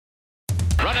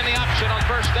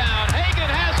first down. Hagan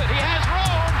has it. He has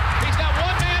room. He's got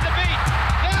one man to beat.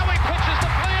 Now he pitches to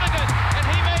Flanagan, and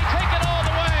he may take it all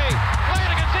the way.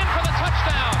 Flanagan's in for the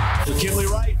touchdown.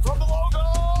 McKinley Wright from the logo.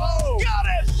 Oh, got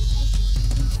it!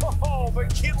 Oh,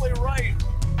 McKinley Wright.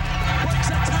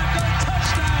 Breaks a tackle.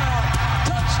 Touchdown!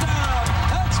 Touchdown!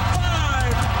 That's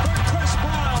 5 for Chris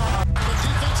Brown. The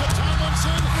defense of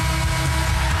Tomlinson.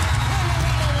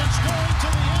 Colorado is going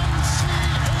to the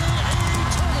NCAA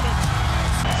tournament.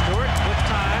 Stewart with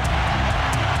time.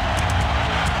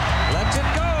 Lets it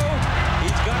go.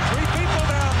 He's got 3 people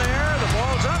down there. The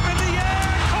ball's up in the air.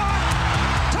 Caught.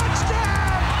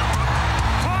 Touchdown!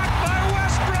 Caught by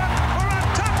Westbrook for a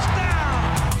touchdown.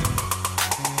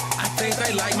 I think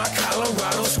they like my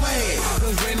Colorado swag,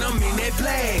 cause when I'm in that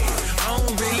flag, I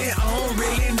don't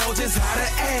really know just how to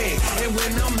act. And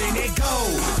when I'm in that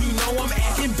goal, you know I'm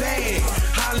acting bad.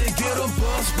 Holly get a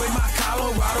bus with my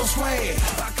Colorado swag.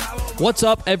 What's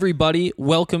up, everybody?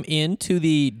 Welcome in to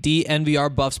the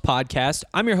DNVR Buffs podcast.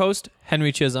 I'm your host,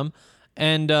 Henry Chisholm,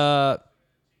 and the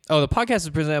podcast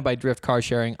is presented by Drift Car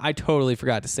Sharing. I totally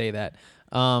forgot to say that.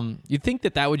 You'd think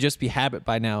that would just be habit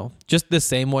by now, just the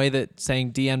same way that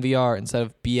saying DNVR instead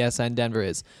of BSN Denver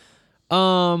is.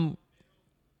 I'm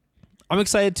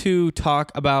excited to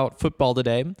talk about football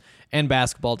today and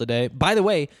basketball today. By the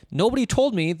way, nobody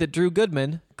told me that Drew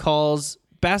Goodman calls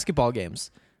basketball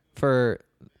games.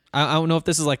 I don't know if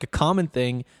this is like a common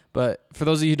thing, but for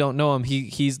those of you who don't know him,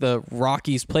 he's the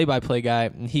Rockies play-by-play guy,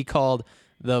 and he called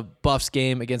the Buffs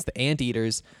game against the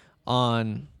Anteaters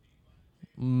on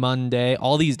Monday.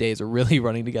 All these days are really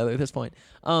running together at this point,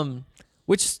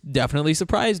 which definitely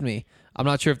surprised me. I'm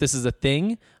not sure if this is a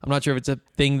thing. I'm not sure if it's a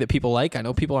thing that people like. I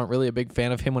know people aren't really a big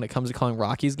fan of him when it comes to calling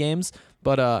Rockies games,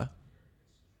 but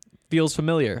feels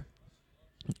familiar.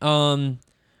 Some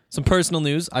personal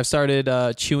news. I've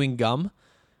started chewing gum.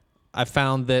 I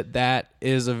found that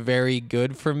is a very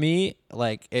good for me.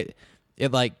 Like it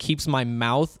like keeps my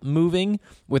mouth moving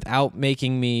without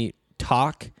making me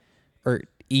talk or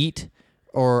eat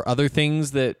or other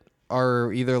things that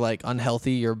are either like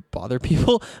unhealthy or bother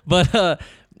people. But I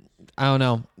don't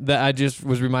know. That I just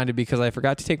was reminded because I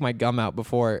forgot to take my gum out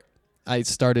before I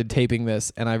started taping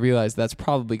this, and I realized that's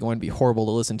probably going to be horrible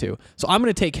to listen to. So I'm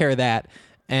going to take care of that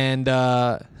and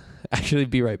actually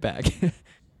be right back.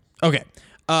 Okay.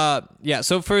 Yeah,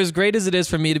 so for as great as it is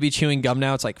for me to be chewing gum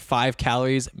now, it's like 5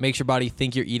 calories, makes your body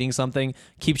think you're eating something,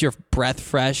 keeps your breath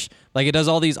fresh. Like it does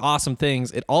all these awesome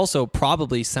things. It also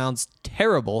probably sounds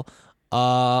terrible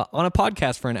on a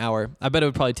podcast for an hour. I bet it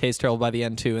would probably taste terrible by the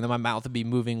end too, and then my mouth would be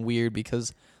moving weird because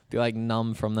it'd be like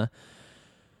numb from the...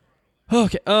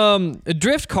 Okay,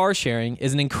 Drift Car Sharing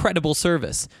is an incredible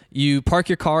service. You park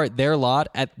your car at their lot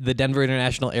at the Denver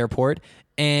International Airport,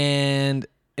 and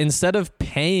instead of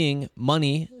paying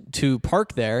money to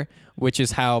park there, which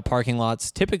is how parking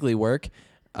lots typically work,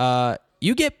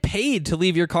 you get paid to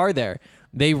leave your car there.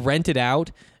 They rent it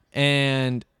out,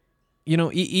 and you know,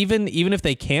 even if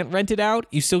they can't rent it out,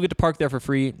 you still get to park there for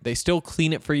free. They still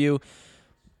clean it for you.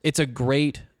 It's a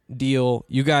great deal.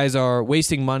 You guys are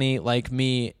wasting money like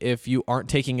me if you aren't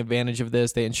taking advantage of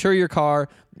this. They insure your car.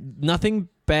 Nothing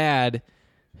bad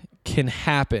can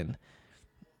happen.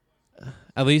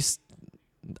 At least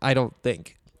I don't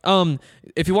think.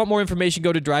 If you want more information,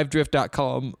 go to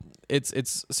drivedrift.com.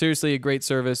 It's seriously a great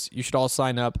service. You should all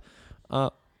sign up.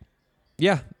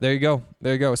 Yeah, there you go.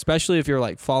 Especially if you're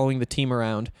like following the team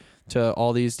around to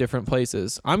all these different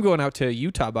places. I'm going out to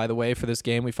Utah, by the way, for this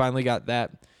game. We finally got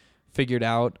that figured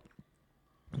out.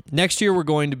 Next year, we're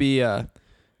going to be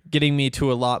getting me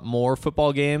to a lot more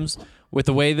football games. With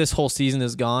the way this whole season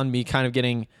has gone, me kind of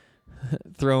getting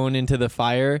thrown into the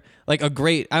fire, like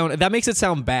that makes it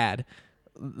sound bad,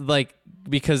 like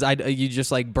because you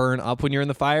just like burn up when you're in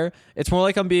the fire. It's more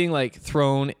like I'm being like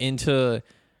thrown into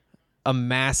a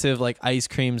massive like ice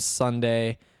cream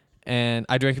sundae, and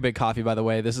I drink a big coffee, by the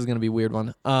way. This is gonna be a weird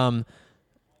one.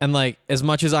 And like as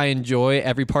much as I enjoy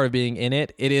every part of being in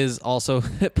it, it is also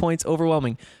at points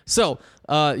overwhelming. So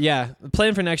yeah, the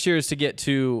plan for next year is to get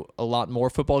to a lot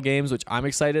more football games, which I'm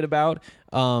excited about.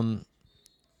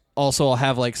 Also, I'll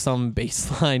have like some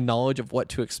baseline knowledge of what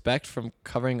to expect from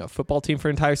covering a football team for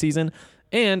an entire season,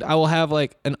 and I will have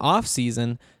like an off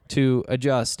season to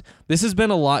adjust. This has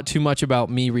been a lot too much about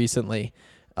me recently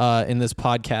in this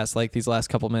podcast, like these last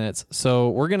couple minutes. So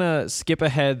we're going to skip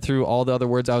ahead through all the other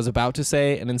words I was about to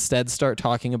say and instead start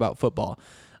talking about football.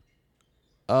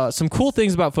 Some cool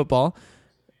things about football.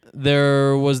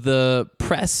 There was the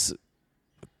press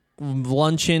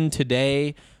luncheon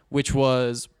today, which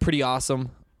was pretty awesome,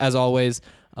 as always.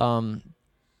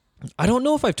 I don't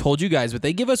know if I've told you guys, but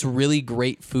they give us really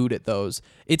great food at those.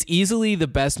 It's easily the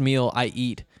best meal I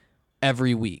eat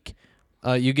every week.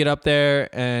 You get up there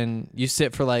and you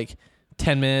sit for like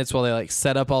 10 minutes while they like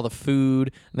set up all the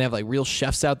food, and they have like real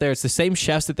chefs out there. It's the same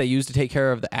chefs that they use to take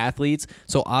care of the athletes.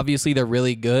 So obviously they're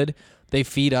really good. They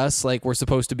feed us like we're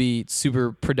supposed to be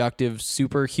super productive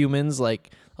superhumans like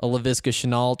a Laviska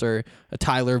Shenault or a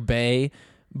Tyler Bay.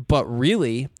 But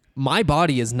really, my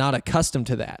body is not accustomed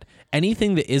to that.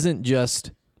 Anything that isn't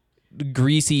just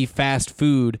greasy fast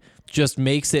food just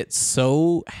makes it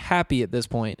so happy at this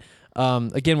point.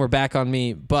 Again, we're back on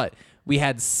me, but we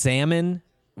had salmon.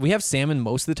 We have salmon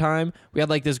most of the time. We had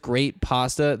like this great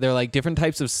pasta. They're like different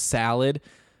types of salad.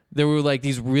 There were like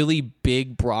these really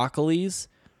big broccolis,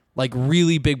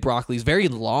 very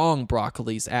long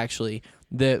broccolis actually,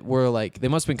 that were like, they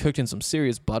must have been cooked in some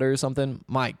serious butter or something.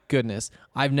 My goodness.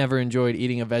 I've never enjoyed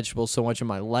eating a vegetable so much in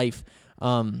my life.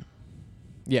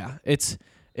 Yeah, it's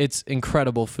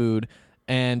incredible food.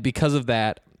 And because of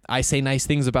that, I say nice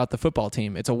things about the football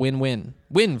team. It's a win-win.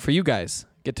 Win for you guys.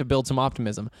 Get to build some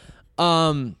optimism.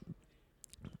 More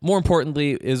important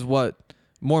is what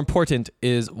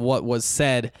was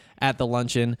said at the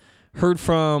luncheon. Heard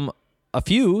from a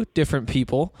few different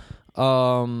people.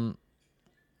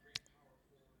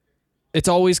 It's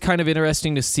always kind of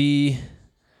interesting to see,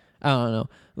 I don't know,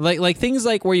 like things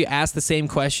like where you ask the same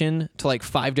question to like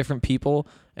 5 different people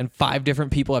and 5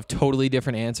 different people have totally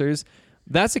different answers.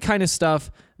 That's the kind of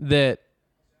stuff that,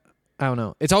 I don't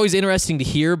know, it's always interesting to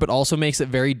hear, but also makes it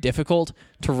very difficult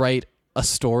to write a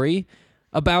story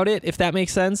about it, if that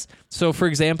makes sense. So, for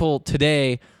example,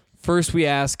 today, first we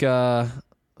ask, I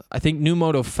think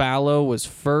Numoto Fallow was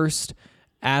first,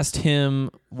 asked him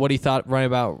what he thought running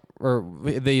about, or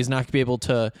that he's not going to be able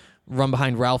to run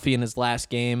behind Ralphie in his last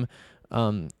game.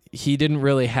 He didn't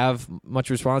really have much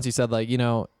response. He said, like,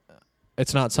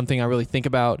 it's not something I really think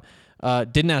about.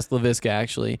 Didn't ask Laviska,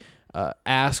 actually.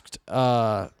 Asked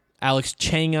Alex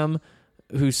Changham,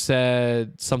 who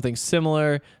said something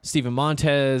similar. Steven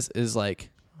Montez is,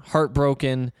 like,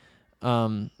 heartbroken.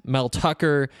 Mel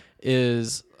Tucker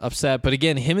is upset. But,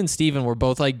 again, him and Steven were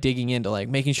both, like, digging into, like,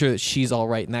 making sure that she's all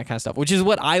right and that kind of stuff, which is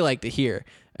what I like to hear.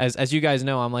 As you guys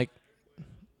know, I'm, like,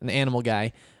 an animal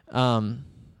guy.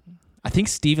 I think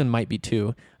Steven might be,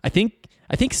 too. I think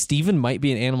Steven might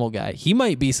be an animal guy. He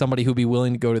might be somebody who'd be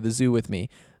willing to go to the zoo with me.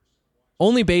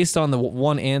 Only based on the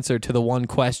one answer to the one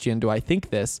question do I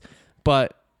think this,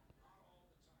 but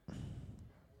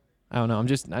I don't know.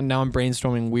 I'm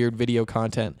brainstorming weird video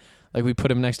content. Like we put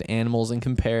him next to animals and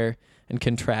compare and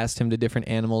contrast him to different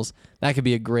animals. That could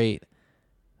be a great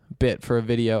bit for a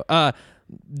video.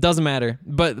 Doesn't matter.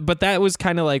 But that was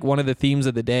kind of like one of the themes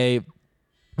of the day.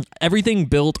 Everything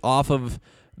built off of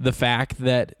the fact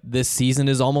that this season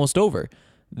is almost over,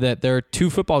 that there are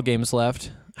 2 football games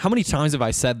left. How many times have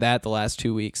I said that the last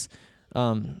 2 weeks?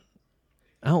 I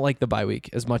don't like the bye week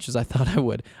as much as I thought I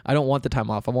would. I don't want the time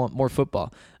off. I want more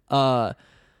football.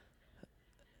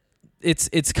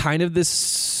 It's kind of this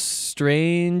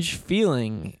strange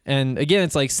feeling. And again,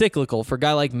 it's like cyclical. For a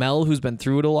guy like Mel, who's been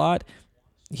through it a lot,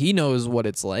 he knows what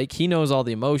it's like. He knows all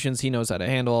the emotions. He knows how to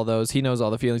handle all those. He knows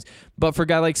all the feelings. But for a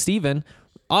guy like Steven,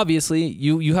 obviously,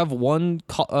 you have one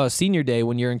senior day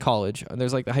when you're in college.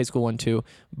 There's like the high school one too.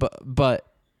 But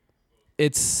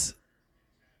it's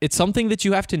something that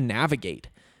you have to navigate.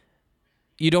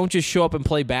 You don't just show up and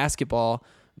play basketball.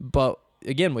 But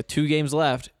again, with 2 games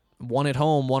left, 1 at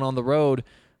home, 1 on the road,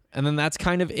 and then that's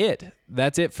kind of it.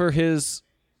 That's it for his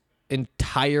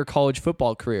entire college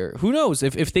football career. Who knows?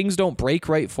 If things don't break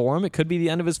right for him, it could be the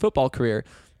end of his football career.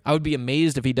 I would be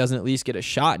amazed if he doesn't at least get a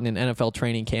shot in an NFL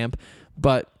training camp.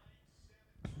 But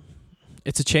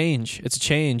it's a change. It's a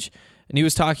change. And he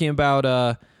was talking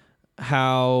about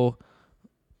how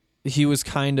he was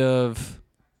kind of,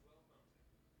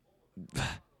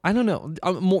 I don't know,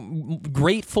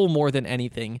 grateful more than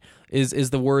anything is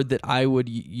the word that I would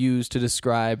use to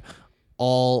describe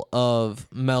all of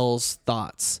Mel's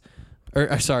thoughts,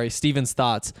 Steven's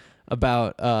thoughts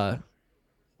about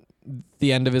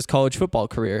the end of his college football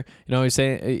career. He's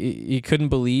saying he couldn't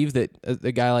believe that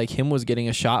a guy like him was getting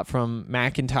a shot from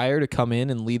McIntyre to come in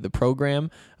and lead the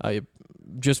program.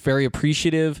 Just very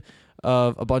appreciative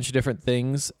of a bunch of different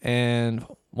things and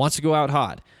wants to go out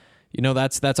hot.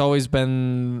 That's always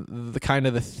been the kind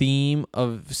of the theme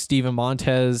of Steven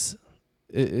Montez,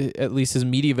 at least his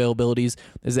media availabilities,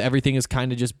 is that everything is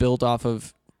kind of just built off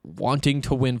of wanting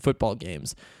to win football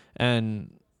games.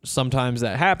 And sometimes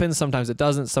that happens, sometimes it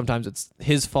doesn't, sometimes it's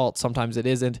his fault, sometimes it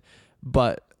isn't.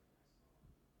 But,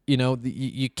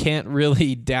 you can't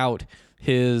really doubt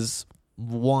his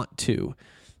want to.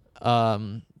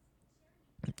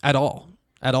 at all.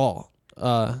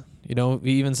 He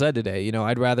even said today,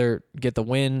 I'd rather get the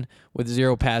win with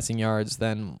 0 passing yards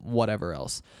than whatever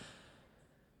else.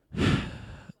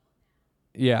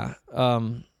 Yeah.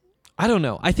 I don't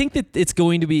know. I think that it's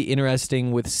going to be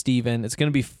interesting with Steven. It's going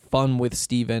to be fun with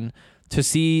Steven to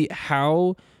see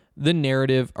how the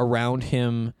narrative around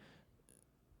him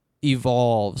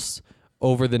evolves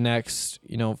over the next,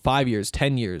 5 years,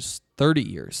 10 years, 30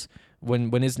 years,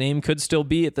 when his name could still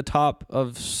be at the top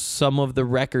of some of the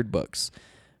record books.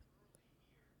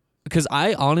 Because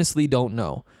I honestly don't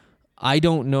know. I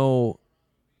don't know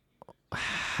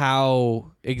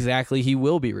how exactly he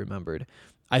will be remembered.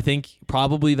 I think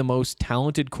probably the most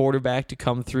talented quarterback to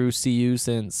come through CU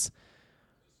since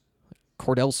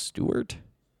Cordell Stewart.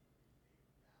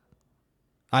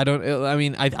 I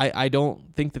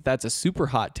don't think that that's a super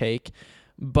hot take,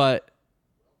 but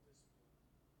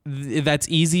that's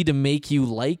easy to make you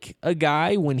like a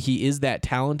guy when he is that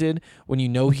talented, when you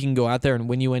know he can go out there and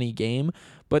win you any game.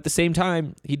 But at the same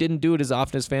time, he didn't do it as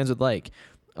often as fans would like.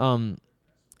 One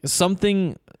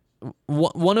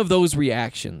of those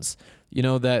reactions,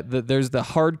 that there's the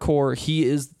hardcore, he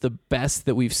is the best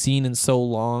that we've seen in so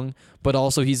long, but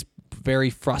also he's very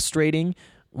frustrating.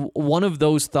 One of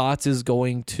those thoughts is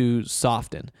going to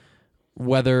soften,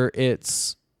 whether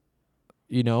it's,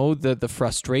 the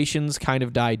frustrations kind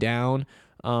of die down,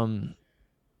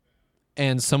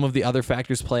 and some of the other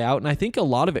factors play out. And I think a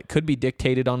lot of it could be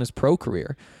dictated on his pro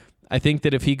career. I think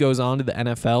that if he goes on to the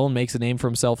NFL and makes a name for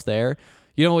himself there,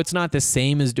 it's not the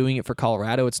same as doing it for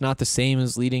Colorado. It's not the same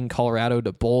as leading Colorado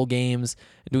to bowl games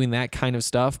and doing that kind of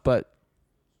stuff. But,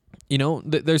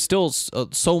 there's still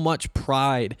so much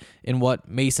pride in what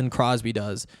Mason Crosby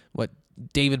does, what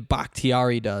David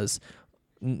Bakhtiari does,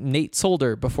 Nate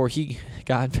Solder before he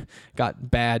got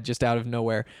bad just out of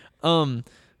nowhere.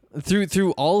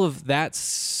 Through all of that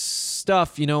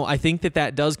stuff, I think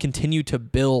that does continue to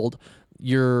build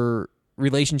your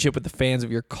relationship with the fans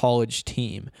of your college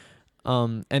team.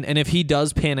 And if he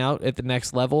does pan out at the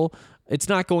next level, it's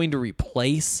not going to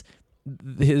replace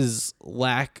his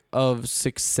lack of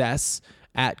success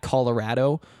at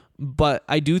Colorado, but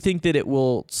I do think that it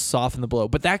will soften the blow.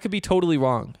 But that could be totally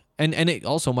wrong. And it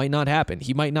also might not happen.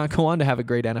 He might not go on to have a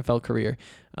great NFL career.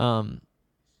 I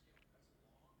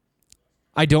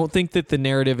don't think that the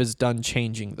narrative is done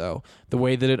changing, though, the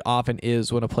way that it often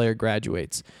is when a player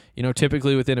graduates.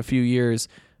 Typically within a few years,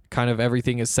 kind of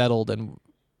everything is settled, and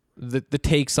the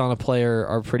takes on a player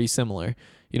are pretty similar.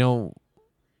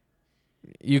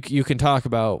 You can talk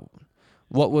about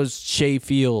what was Shea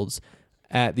Fields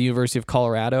at the University of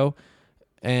Colorado,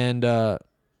 and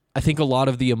I think a lot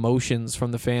of the emotions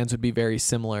from the fans would be very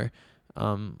similar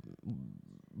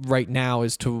right now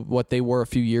as to what they were a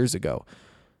few years ago.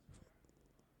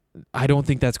 I don't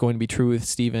think that's going to be true with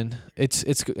Steven. It's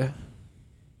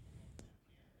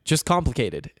just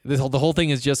complicated. The whole thing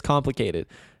is just complicated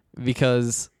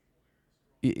because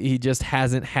he just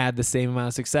hasn't had the same amount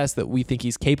of success that we think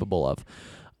he's capable of.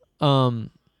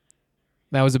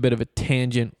 That was a bit of a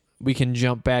tangent. We can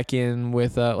jump back in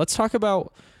with let's talk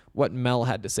about what Mel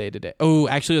had to say today. Oh,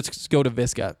 actually, let's go to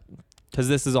Visca, because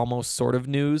this is almost sort of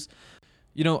news.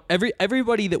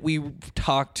 Everybody that we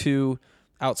talked to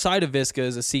outside of Visca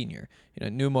is a senior.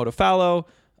 New Modafalo,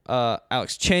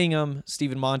 Alex Changham,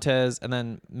 Steven Montez, and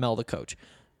then Mel, the coach.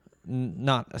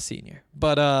 Not a senior.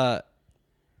 But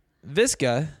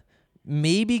Visca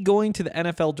maybe going to the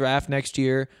NFL draft next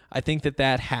year. I think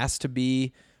that has to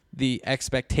be the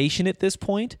expectation at this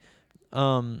point.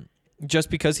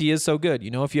 Just because he is so good.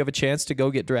 If you have a chance to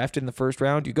go get drafted in the first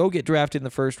round, you go get drafted in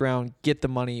the first round, get the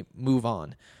money, move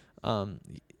on.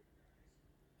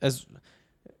 As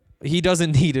he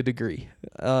doesn't need a degree.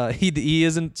 He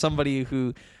isn't somebody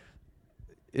who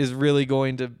is really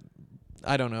going to,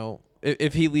 I don't know,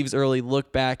 if he leaves early,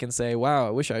 look back and say, wow, I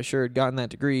wish I sure had gotten that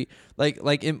degree.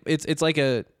 It's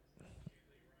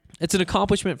an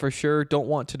accomplishment for sure. Don't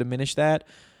want to diminish that.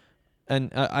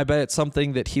 And I bet it's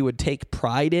something that he would take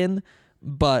pride in,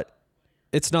 but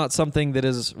it's not something that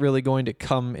is really going to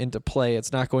come into play.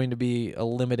 It's not going to be a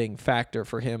limiting factor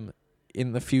for him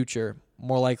in the future,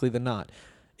 more likely than not,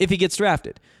 if he gets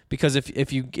drafted. Because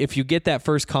if you get that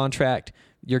first contract,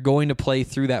 you're going to play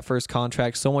through that first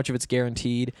contract. So much of it's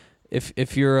guaranteed.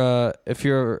 If you're a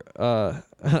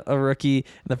rookie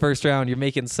in the first round, you're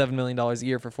making $7 million a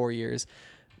year for 4 years.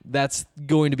 That's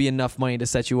going to be enough money to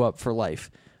set you up for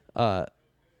life.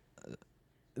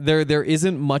 There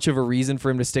isn't much of a reason for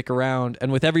him to stick around, and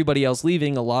with everybody else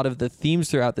leaving, a lot of the themes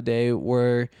throughout the day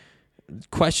were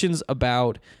questions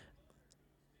about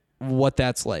what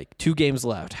that's like. 2 games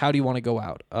left. How do you want to go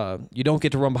out? You don't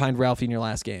get to run behind Ralphie in your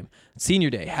last game. Senior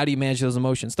day. How do you manage those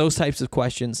emotions? Those types of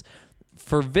questions.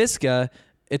 For Viska,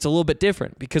 it's a little bit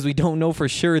different because we don't know for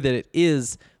sure that it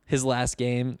is his last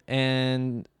game.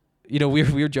 And, we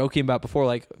were joking about before,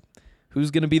 like,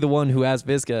 who's going to be the one who asked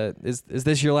Viska, is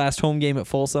this your last home game at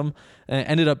Folsom? And it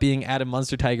ended up being Adam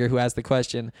Munster-Tiger who asked the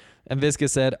question. And Viska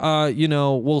said,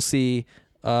 we'll see.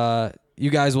 You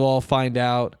guys will all find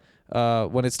out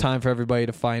when it's time for everybody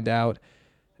to find out.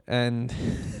 And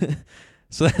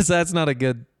so that's not a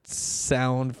good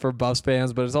sound for Buffs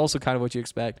fans, but it's also kind of what you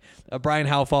expect. Brian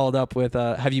Howe followed up with,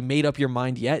 have you made up your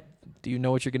mind yet? Do you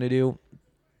know what you're going to do?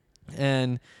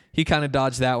 And he kind of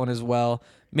dodged that one as well.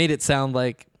 Made it sound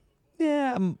like,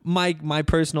 yeah, my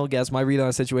personal guess, my read on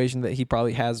a situation, that he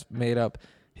probably has made up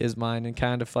his mind, and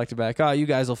kind of deflected back, you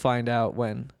guys will find out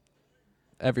when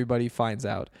everybody finds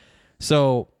out.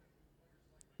 So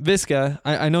Viska,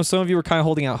 I know some of you were kind of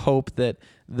holding out hope that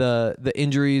the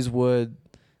injuries would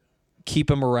keep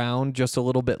him around just a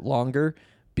little bit longer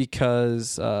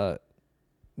because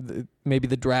maybe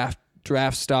the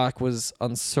draft stock was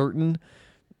uncertain.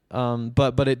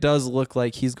 But it does look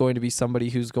like he's going to be somebody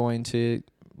who's going to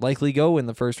likely go in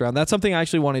the first round. That's something I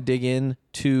actually want to dig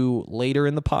into later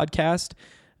in the podcast,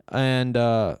 and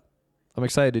I'm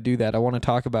excited to do that. I want to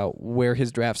talk about where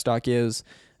his draft stock is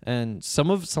and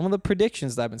some of the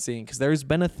predictions that I've been seeing, because there's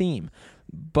been a theme.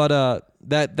 But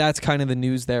that's kind of the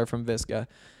news there from Viska.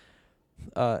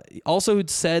 Also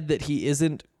said that he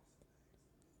isn't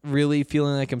really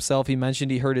feeling like himself. He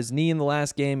mentioned he hurt his knee in the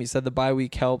last game. He said the bye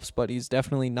week helps, but he's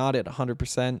definitely not at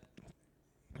 100%.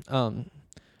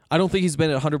 I don't think he's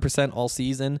been at 100% all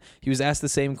season. He was asked the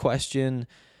same question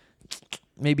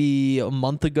maybe a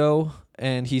month ago,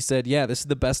 and he said, yeah, this is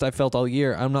the best I felt all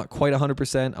year. I'm not quite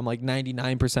 100%. I'm like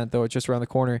 99%, though. It's just around the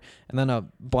corner. And then a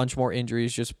bunch more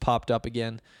injuries just popped up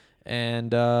again.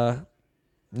 And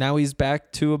now he's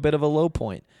back to a bit of a low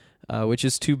point, which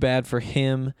is too bad for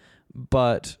him.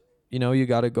 But, you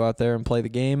got to go out there and play the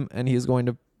game, and he's going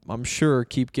to, I'm sure,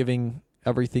 keep giving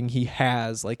everything he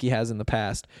has like he has in the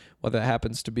past, whether it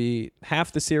happens to be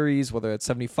half the series, whether it's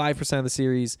 75% of the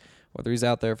series, whether he's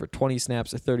out there for 20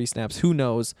 snaps or 30 snaps, who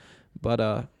knows. But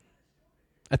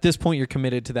at this point, you're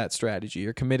committed to that strategy.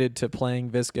 You're committed to playing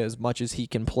Viska as much as he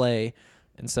can play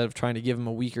instead of trying to give him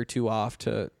a week or two off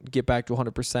to get back to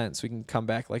 100% so he can come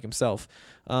back like himself.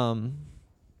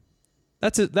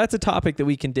 That's a topic that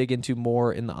we can dig into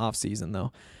more in the offseason,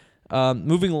 though.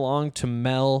 Moving along to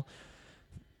Mel.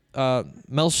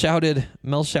 Mel shouted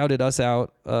us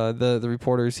out. The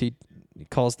reporters he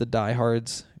calls the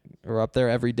diehards are up there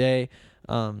every day.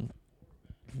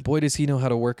 Boy, does he know how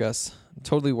to work us.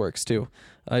 Totally works too.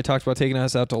 He talked about taking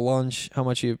us out to lunch, how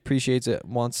much he appreciates it.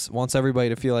 Wants everybody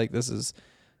to feel like this is,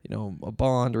 a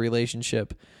bond, a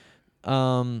relationship.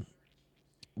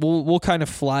 We'll kind of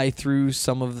fly through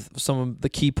some of the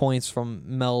key points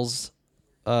from Mel's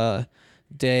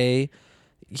day.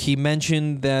 He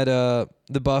mentioned that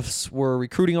the Buffs were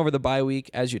recruiting over the bye week,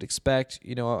 as you'd expect.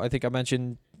 I think I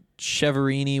mentioned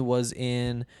Cheverini was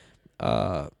in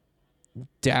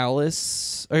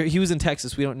Dallas, or he was in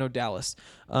Texas. We don't know Dallas.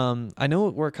 I know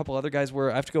where a couple other guys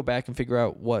were. I have to go back and figure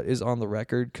out what is on the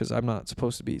record because I'm not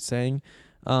supposed to be saying.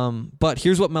 But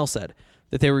here's what Mel said,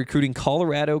 that they were recruiting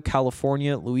Colorado,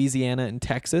 California, Louisiana, and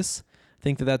Texas. I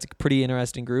think that's a pretty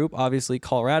interesting group. Obviously,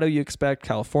 Colorado you expect,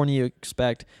 California you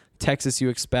expect, Texas you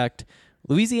expect.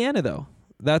 Louisiana, though,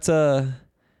 that's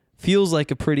feels like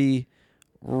a pretty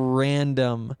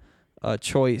random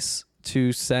choice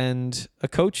to send a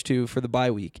coach to for the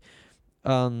bye week.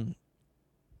 Who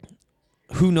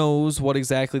knows what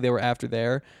exactly they were after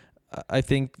there. I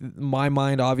think my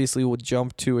mind obviously would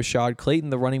jump to Ashad Clayton,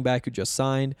 the running back who just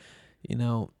signed.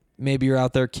 Maybe you're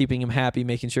out there keeping him happy,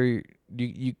 making sure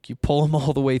you pull him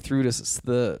all the way through to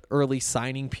the early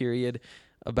signing period.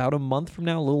 About a month from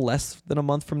now, a little less than a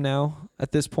month from now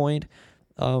at this point.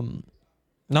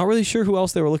 Not really sure who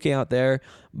else they were looking out there,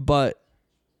 but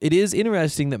it is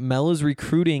interesting that Mel is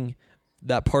recruiting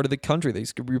that part of the country.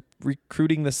 He's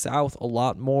recruiting the South a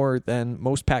lot more than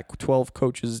most Pac-12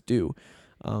 coaches do.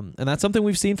 And that's something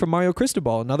we've seen from Mario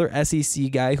Cristobal, another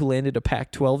SEC guy who landed a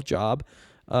Pac-12 job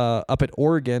up at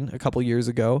Oregon a couple years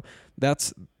ago.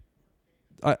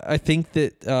 I think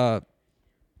that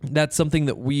that's something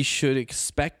that we should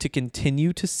expect to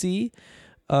continue to see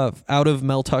out of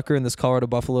Mel Tucker and this Colorado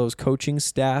Buffaloes coaching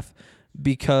staff,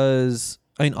 because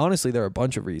honestly, there are a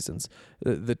bunch of reasons.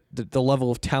 The level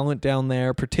of talent down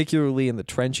there, particularly in the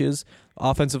trenches,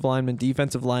 offensive linemen,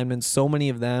 defensive linemen, so many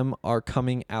of them are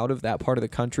coming out of that part of the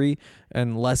country,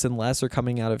 and less are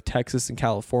coming out of Texas and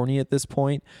California at this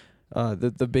point.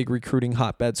 the big recruiting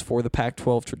hotbeds for the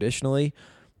Pac-12 traditionally.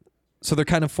 So they're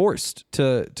kind of forced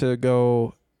to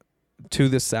go to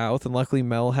the South, and luckily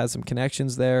Mel has some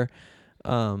connections there.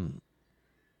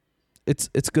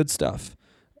 It's good stuff.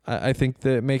 I think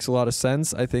that it makes a lot of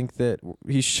sense. I think that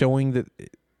he's showing that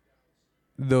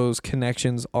those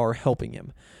connections are helping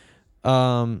him.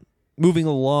 Moving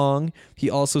along, he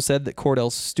also said that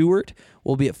Cordell Stewart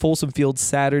will be at Folsom Field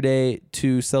Saturday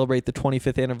to celebrate the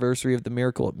 25th anniversary of the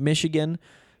Miracle at Michigan.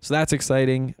 So that's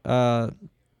exciting.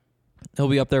 He'll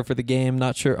be up there for the game.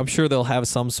 Not sure. I'm sure they'll have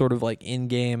some sort of like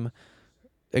in-game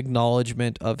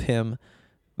acknowledgement of him.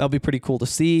 That'll be pretty cool to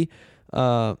see.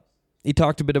 He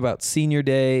talked a bit about senior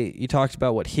day. He talked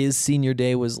about what his senior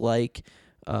day was like.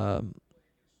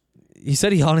 He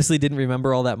said he honestly didn't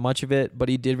remember all that much of it, but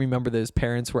he did remember that his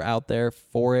parents were out there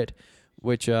for it,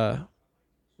 which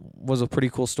was a pretty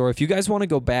cool story. If you guys want to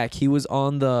go back, he was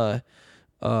on the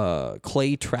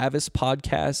Clay Travis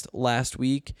podcast last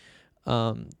week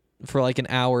for like an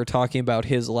hour talking about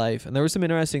his life. And there was some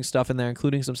interesting stuff in there,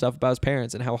 including some stuff about his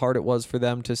parents and how hard it was for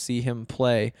them to see him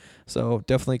play. So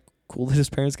definitely cool that his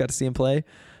parents got to see him play.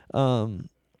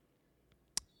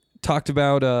 Talked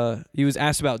about, he was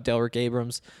asked about Delrick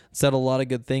Abrams, said a lot of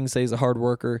good things, said he's a hard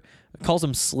worker, calls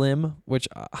him slim, which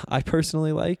I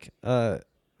personally like,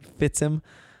 fits him,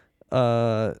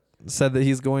 said that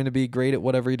he's going to be great at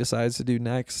whatever he decides to do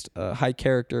next, high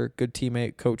character, good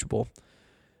teammate, coachable.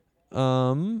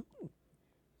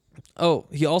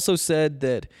 He also said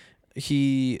that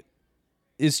he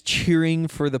is cheering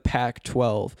for the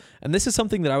Pac-12. And this is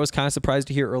something that I was kind of surprised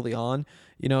to hear early on,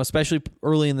 especially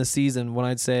early in the season when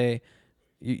I'd say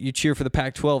you cheer for the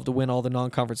Pac-12 to win all the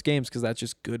non-conference games because that's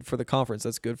just good for the conference.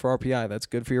 That's good for RPI. That's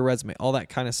good for your resume, all that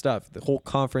kind of stuff. The whole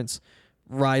conference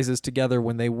rises together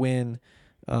when they win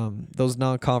those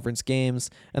non-conference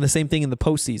games. And the same thing in the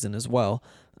postseason as well.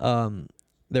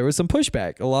 There was some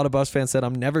pushback. A lot of Buffs fans said,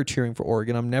 I'm never cheering for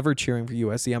Oregon. I'm never cheering for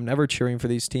USC. I'm never cheering for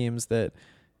these teams that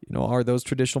are those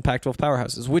traditional Pac-12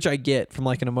 powerhouses, which I get from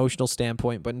like an emotional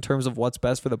standpoint. But in terms of what's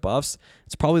best for the Buffs,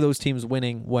 it's probably those teams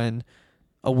winning when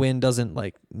a win doesn't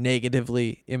like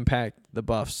negatively impact the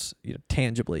Buffs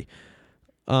tangibly.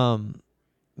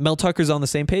 Mel Tucker's on the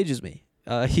same page as me.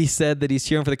 He said that he's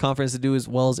cheering for the conference to do as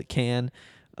well as it can.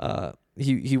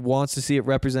 He wants to see it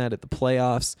represented at the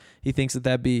playoffs. He thinks that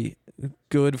that'd be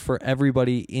good for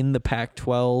everybody in the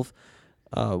Pac-12.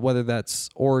 Whether that's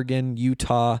Oregon,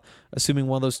 Utah, assuming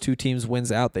one of those two teams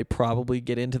wins out, they probably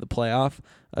get into the playoff.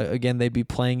 Again, they'd be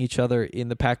playing each other in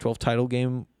the Pac-12 title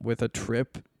game with a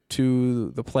trip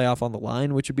to the playoff on the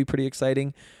line, which would be pretty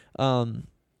exciting.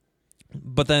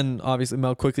 But then, obviously,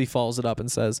 Mel quickly follows it up and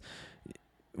says,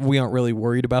 we aren't really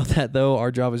worried about that, though.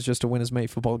 Our job is just to win as many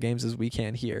football games as we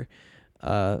can here.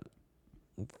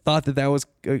 Thought that was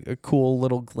a cool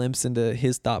little glimpse into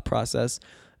his thought process.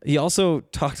 He also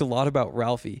talked a lot about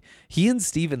Ralphie. He and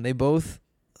Steven, they both,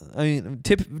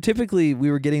 typically we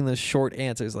were getting the short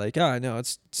answers like, no,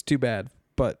 it's too bad,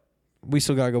 but we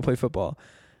still got to go play football.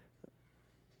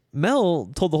 Mel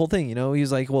told the whole thing, he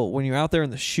was like, well, when you're out there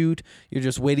in the chute, you're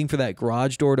just waiting for that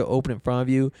garage door to open in front of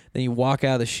you. Then you walk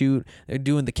out of the chute, they're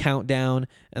doing the countdown,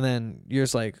 and then you're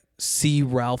just like, see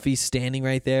Ralphie standing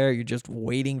right there. You're just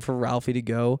waiting for Ralphie to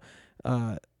go.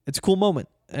 It's a cool moment.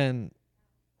 And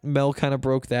Mel kind of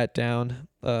broke that down.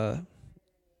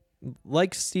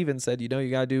 Like Steven said, you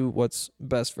got to do what's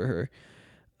best for her.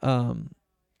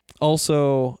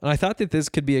 Also, and I thought that this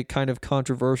could be a kind of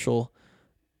controversial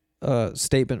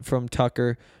statement from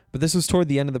Tucker, but this was toward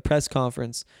the end of the press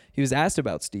conference. He was asked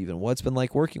about Steven, what's been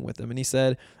like working with him, and he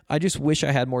said, I just wish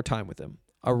I had more time with him.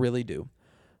 I really do.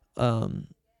 Steven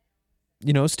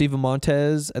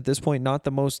Montez, at this point, not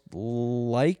the most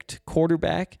liked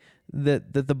quarterback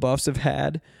that the Buffs have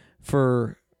had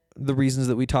for the reasons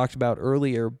that we talked about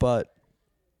earlier, but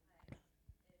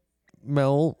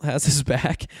Mel has his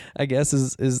back, I guess,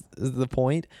 is the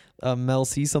point. Mel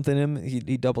sees something in him.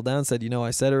 He doubled down and said,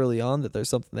 I said early on that there's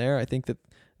something there. I think that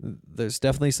there's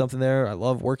definitely something there. I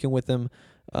love working with him.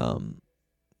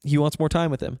 He wants more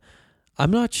time with him.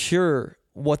 I'm not sure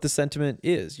what the sentiment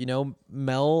is.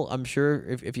 Mel, I'm sure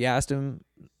if you asked him,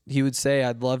 he would say,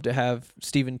 I'd love to have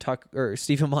Steven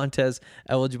Montez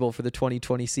eligible for the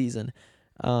 2020 season.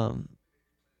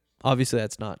 Obviously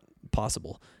that's not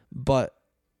possible, but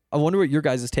I wonder what your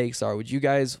guys' takes are. Would you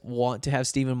guys want to have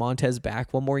Steven Montez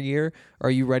back one more year? Or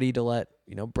are you ready to let,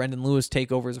 Brendan Lewis take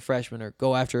over as a freshman or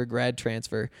go after a grad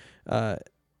transfer?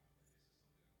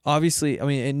 Obviously,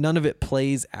 and none of it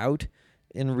plays out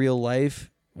in real life.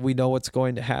 We know what's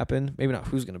going to happen. Maybe not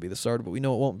who's going to be the starter, but we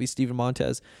know it won't be Steven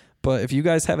Montez. But if you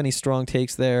guys have any strong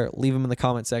takes there, leave them in the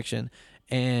comment section.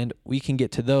 and we can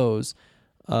get to those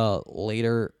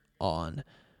later on.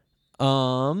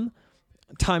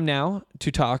 Time now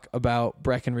to talk about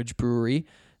Breckenridge Brewery,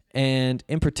 and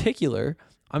in particular,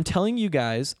 I'm telling you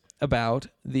guys about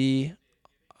the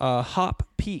Hop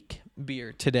Peak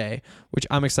beer today, which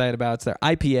I'm excited about. It's their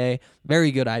IPA,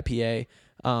 very good IPA.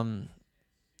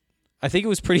 I think it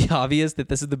was pretty obvious that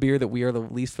this is the beer that we are the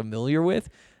least familiar with.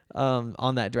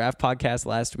 On that draft podcast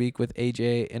last week with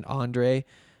AJ and Andre,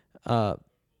 I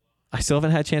still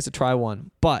haven't had a chance to try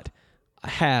one, but I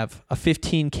have a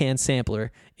 15 can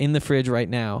sampler in the fridge right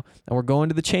now, and we're going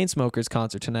to the Chainsmokers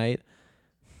concert tonight.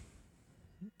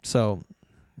 So,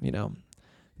 not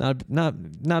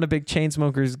a big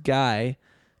Chainsmokers guy,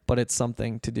 but it's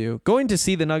something to do. Going to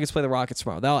see the Nuggets play the Rockets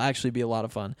tomorrow. That'll actually be a lot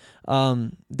of fun.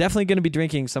 Definitely going to be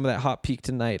drinking some of that Hop Peak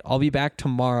tonight. I'll be back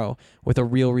tomorrow with a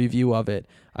real review of it.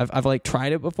 I've like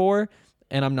tried it before,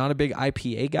 and I'm not a big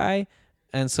IPA guy,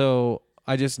 and so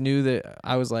I just knew that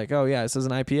I was like, oh yeah, this is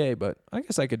an IPA, but I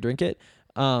guess I could drink it.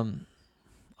 I'm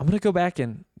gonna go back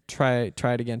and try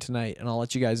it again tonight, and I'll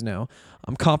let you guys know.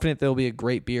 I'm confident they'll be a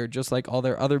great beer, just like all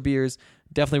their other beers.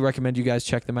 Definitely recommend you guys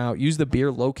check them out. Use the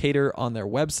beer locator on their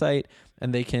website,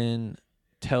 and they can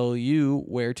tell you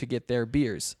where to get their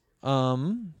beers.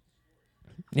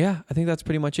 Yeah, I think that's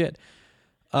pretty much it.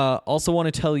 Also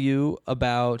want to tell you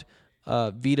about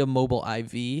Vita Mobile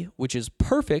IV, which is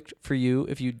perfect for you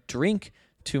if you drink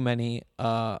too many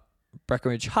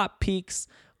Breckenridge Hop Peaks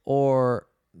or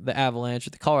the Avalanche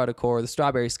or the Colorado Core, the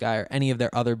Strawberry Sky, or any of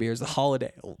their other beers, the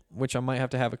Holiday, which I might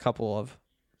have to have a couple of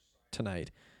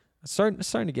tonight. Starting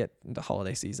to get into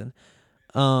holiday season.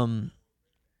 Yeah,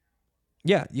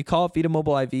 you call up Vita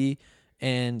Mobile IV,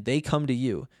 and they come to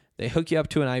you. They hook you up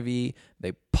to an IV.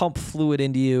 They pump fluid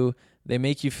into you. They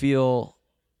make you feel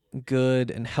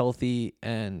good and healthy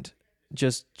and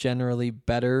just generally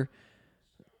better,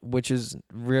 which is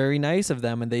very nice of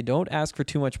them. And they don't ask for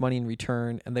too much money in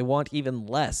return, and they want even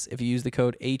less if you use the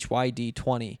code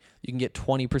HYD20. You can get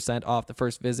 20% off the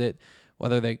first visit,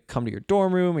 whether they come to your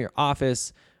dorm room or your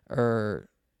office or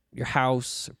your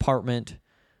house, apartment.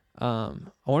 I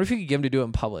wonder if you could get them to do it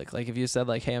in public. Like if you said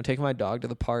like, hey, I'm taking my dog to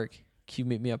the park. Can you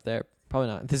meet me up there? Probably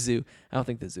not. The zoo. I don't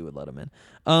think the zoo would let them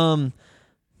in.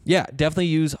 Yeah, definitely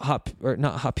use Hop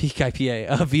Peak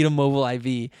IPA, Vita Mobile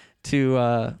IV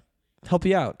to help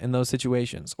you out in those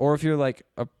situations. Or if you're like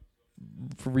a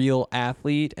real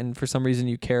athlete and for some reason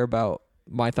you care about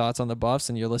my thoughts on the Buffs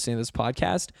and you're listening to this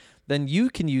podcast, then you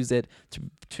can use it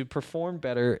to perform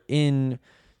better in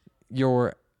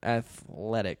your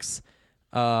athletics.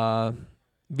 Vita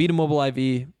Mobile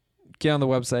IV, get on the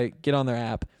website, get on their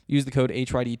app, use the code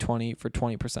HYD20 for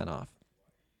 20% off.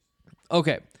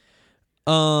 Okay.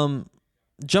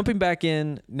 Jumping back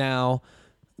in now,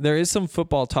 there is some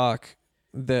football talk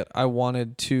that I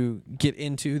wanted to get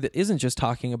into that isn't just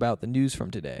talking about the news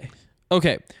from today.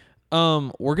 Okay.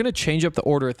 We're going to change up the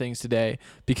order of things today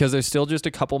because there's still just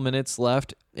a couple minutes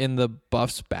left in the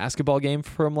Buffs basketball game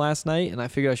from last night, and I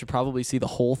figured I should probably see the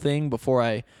whole thing before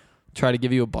I try to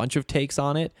give you a bunch of takes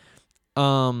on it.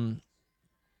 So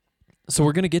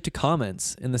we're going to get to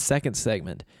comments in the second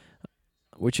segment,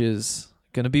 which is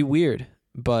going to be weird,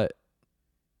 but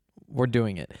we're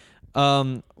doing it.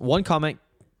 One comment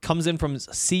comes in from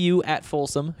CU at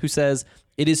Folsom, who says,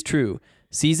 "It is true.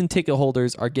 Season ticket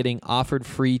holders are getting offered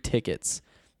free tickets.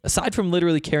 Aside from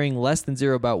literally caring less than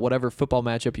zero about whatever football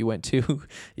matchup you went to,"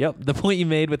 yep, the point you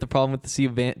made with the problem with the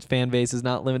CU fan base is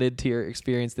not limited to your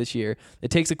experience this year.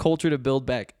 It takes a culture to build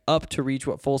back up to reach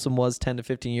what Folsom was 10 to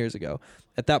 15 years ago.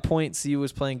 At that point, CU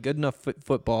was playing good enough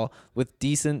football with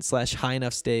decent/high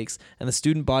enough stakes, and the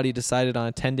student body decided on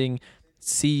attending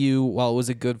CU while it was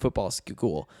a good football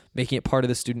school, making it part of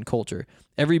the student culture.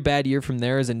 Every bad year from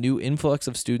there is a new influx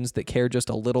of students that care just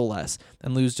a little less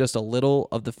and lose just a little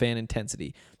of the fan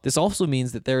intensity. This also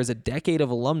means that there is a decade of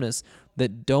alumnus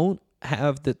that don't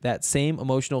have that same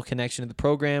emotional connection to the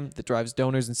program that drives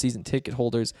donors and season ticket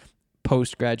holders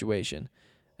post-graduation.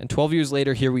 And 12 years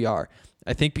later, here we are.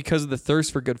 I think because of the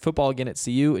thirst for good football again at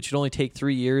CU, it should only take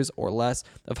 3 years or less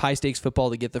of high-stakes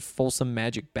football to get the Folsom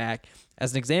magic back.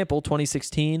 As an example,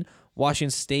 2016,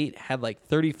 Washington State had like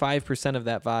 35% of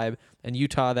that vibe, and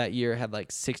Utah that year had like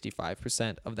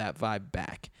 65% of that vibe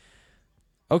back.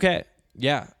 Okay,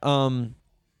 yeah,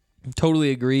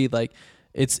 totally agree. Like,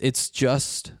 it's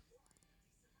just,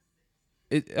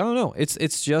 I don't know.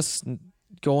 It's just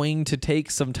going to take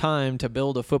some time to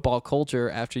build a football culture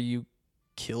after you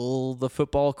kill the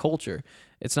football culture.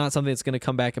 It's not something that's going to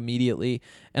come back immediately.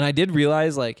 And I did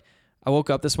realize, like, I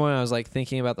woke up this morning, I was like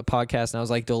thinking about the podcast, and I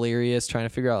was like delirious trying to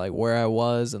figure out like where I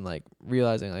was, and like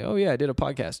realizing like, oh yeah, I did a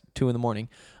podcast 2 a.m.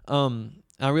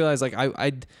 And I realize like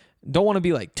I don't want to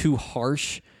be like too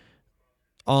harsh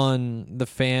on the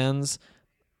fans.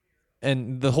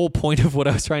 And the whole point of what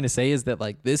I was trying to say is that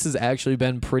like this has actually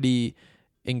been pretty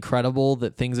incredible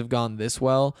that things have gone this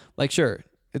well. Like, sure,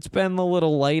 it's been a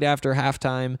little light after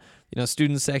halftime. You know,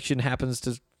 student section happens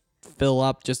to fill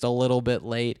up just a little bit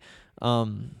late.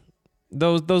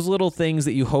 Those little things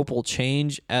that you hope will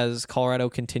change as Colorado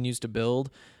continues to build.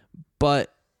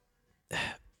 But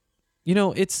you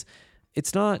know, it's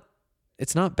not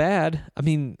bad. I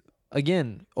mean,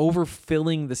 again,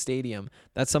 overfilling the stadium,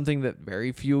 that's something that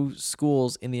very few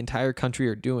schools in the entire country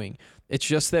are doing. It's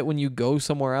just that when you go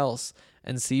somewhere else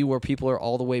and see where people are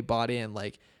all the way bought in,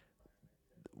 like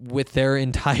with their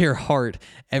entire heart,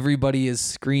 everybody is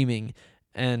screaming.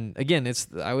 And again,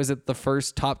 I was at the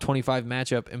first top 25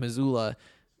 matchup in Missoula,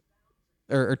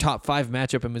 or top 5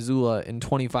 matchup in Missoula in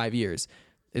 25 years.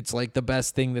 It's like the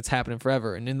best thing that's happening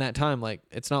forever. And in that time, like,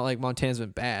 it's not like Montana's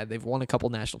been bad. They've won a couple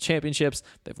national championships.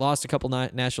 They've lost a couple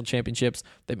national championships.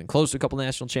 They've been close to a couple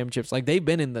national championships. Like, they've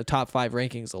been in the top 5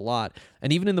 rankings a lot.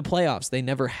 And even in the playoffs, they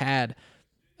never had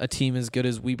a team as good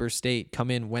as Weber State come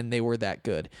in when they were that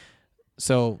good.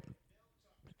 So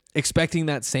expecting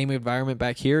that same environment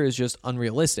back here is just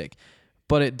unrealistic.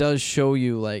 But it does show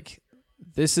you, like,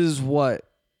 this is what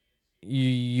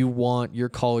you want your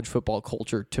college football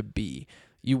culture to be.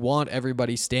 You want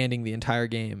everybody standing the entire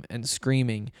game and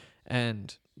screaming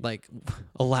and like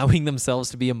allowing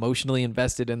themselves to be emotionally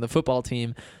invested in the football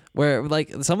team, where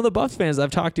like some of the Buffs fans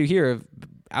I've talked to here have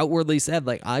outwardly said,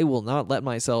 like, I will not let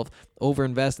myself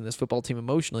overinvest in this football team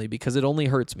emotionally because it only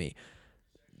hurts me.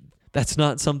 That's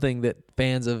not something that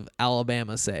fans of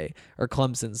Alabama say or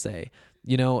Clemson say.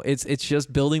 You know, it's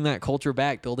just building that culture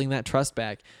back, building that trust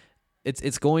back.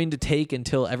 It's going to take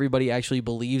until everybody actually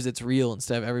believes it's real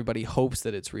instead of everybody hopes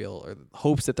that it's real or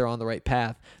hopes that they're on the right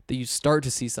path, that you start to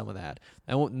see some of that.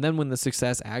 And then when the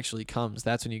success actually comes,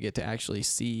 that's when you get to actually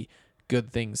see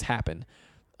good things happen.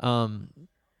 You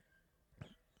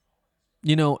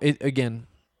know, again,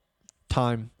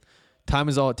 time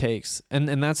is all it takes.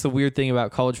 And that's the weird thing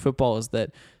about college football is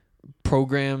that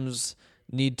programs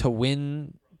need to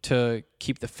win to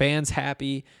keep the fans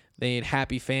happy. They need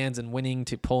happy fans and winning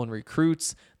to pull in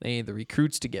recruits. They need the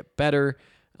recruits to get better.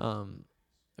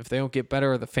 If they don't get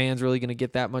better, are the fans really going to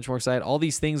get that much more excited? All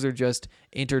these things are just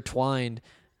intertwined,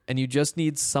 and you just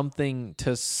need something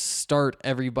to start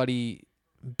everybody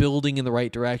building in the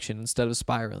right direction instead of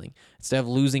spiraling, instead of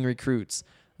losing recruits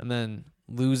and then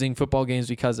losing football games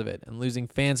because of it and losing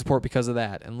fan support because of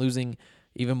that and losing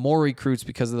even more recruits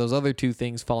because of those other two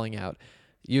things falling out.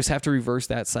 You just have to reverse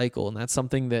that cycle, and that's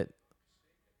something that,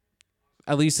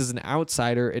 at least as an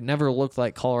outsider, it never looked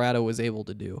like Colorado was able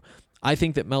to do. I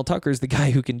think that Mel Tucker is the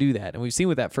guy who can do that. And we've seen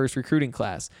with that first recruiting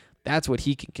class, that's what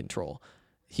he can control.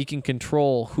 He can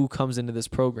control who comes into this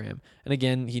program. And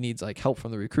again, he needs like help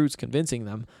from the recruits, convincing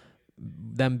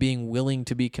them being willing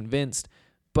to be convinced.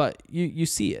 But you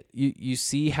see it. You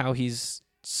see how he's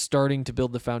starting to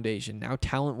build the foundation. Now,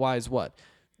 talent-wise, what?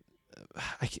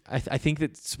 I think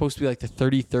that's supposed to be like the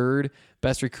 33rd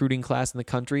best recruiting class in the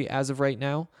country as of right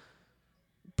now.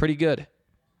 Pretty good.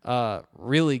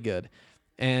 Really good.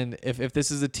 And if this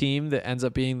is a team that ends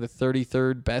up being the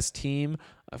 33rd best team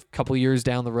a couple years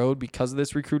down the road because of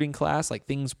this recruiting class, like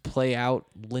things play out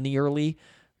linearly,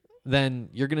 then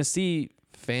you're going to see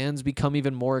fans become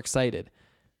even more excited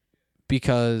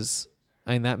because,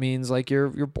 I mean, that means like your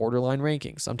borderline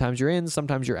rankings. Sometimes you're in,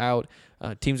 sometimes you're out.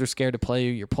 Teams are scared to play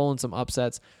you. You're pulling some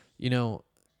upsets. You know,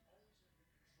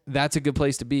 that's a good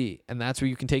place to be. And that's where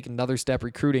you can take another step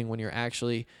recruiting when you're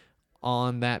actually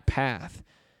on that path.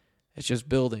 It's just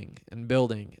building and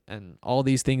building, and all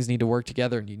these things need to work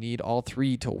together, and you need all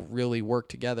three to really work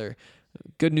together.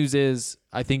 Good news is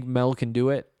I think Mel can do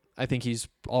it. I think he's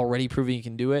already proving he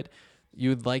can do it. You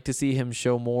would like to see him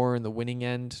show more in the winning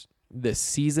end this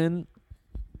season.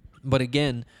 But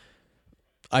again,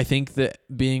 I think that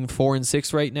being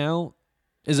 4-6 right now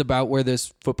is about where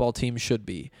this football team should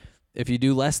be. If you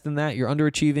do less than that, you're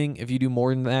underachieving. If you do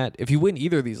more than that, if you win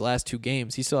either of these last two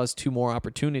games, he still has two more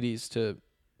opportunities to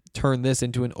turn this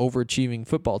into an overachieving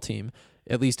football team,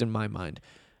 at least in my mind.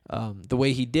 The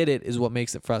way he did it is what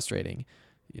makes it frustrating.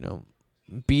 You know,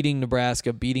 beating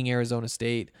Nebraska, beating Arizona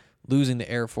State, losing to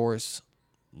Air Force,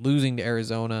 losing to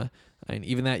Arizona. I mean,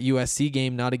 even that USC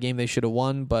game, not a game they should have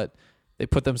won, but they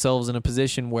put themselves in a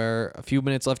position where a few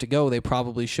minutes left to go, they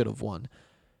probably should have won.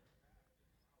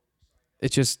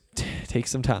 It just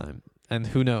takes some time. And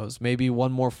who knows, maybe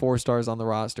one more 4 stars on the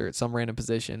roster at some random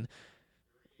position.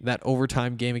 That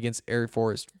overtime game against Air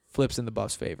Force flips in the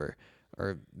Buffs' favor.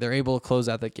 Or they're able to close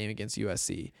out that game against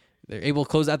USC. They're able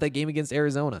to close out that game against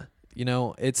Arizona. You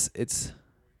know, it's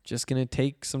just going to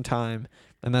take some time,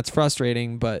 and that's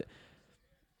frustrating, but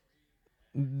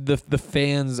the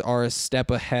fans are a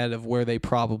step ahead of where they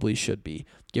probably should be,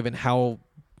 given how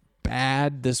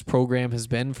bad this program has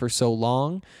been for so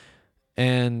long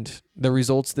and the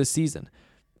results this season.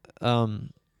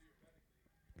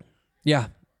 Yeah,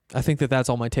 I think that's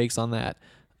all my takes on that.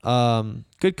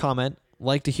 Good comment.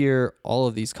 Like to hear all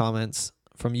of these comments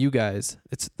from you guys.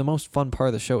 It's the most fun part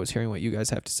of the show is hearing what you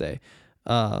guys have to say.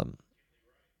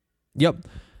 Yep,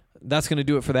 that's going to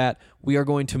do it for that. We are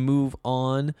going to move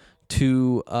on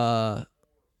to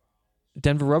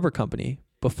Denver Rubber Company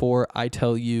before I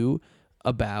tell you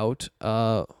about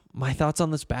my thoughts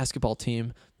on this basketball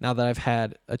team now that I've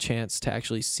had a chance to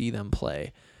actually see them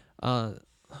play,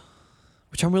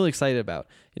 which I'm really excited about.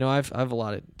 You know, I have a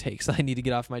lot of takes I need to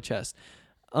get off my chest.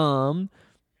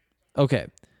 Okay.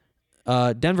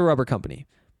 Denver Rubber Company.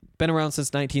 Been around since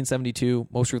 1972,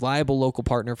 most reliable local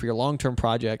partner for your long-term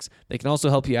projects. They can also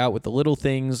help you out with the little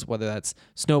things, whether that's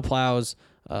snow plows,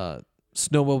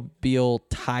 snowmobile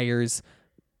tires,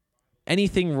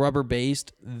 anything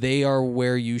rubber-based, they are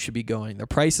where you should be going. Their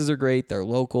prices are great. They're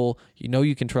local. You know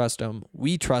you can trust them.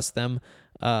 We trust them,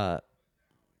 and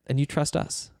you trust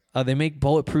us. They make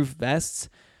bulletproof vests.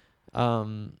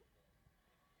 I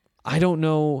don't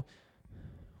know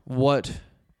what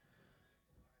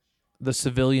the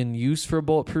civilian use for a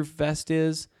bulletproof vest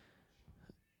is.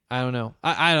 I don't know.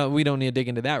 I don't. We don't need to dig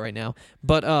into that right now.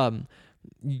 But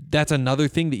that's another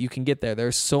thing that you can get there.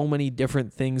 There's so many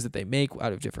different things that they make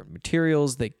out of different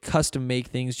materials. They custom make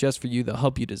things just for you. They'll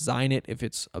help you design it if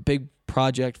it's a big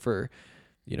project for,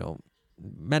 you know,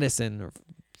 medicine or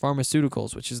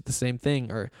pharmaceuticals, which is the same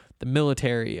thing, or the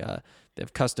military. They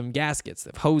have custom gaskets.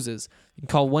 They have hoses. You can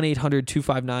call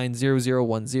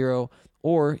 1-800-259-0010,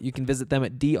 or you can visit them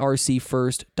at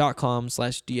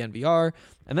drcfirst.com/DNVR,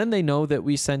 and then they know that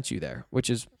we sent you there, which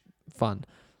is fun.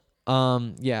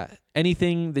 Yeah,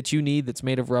 anything that you need that's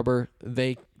made of rubber,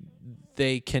 they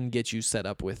can get you set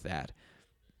up with that.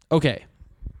 Okay,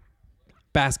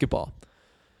 basketball.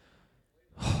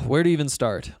 Where to even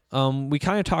start? We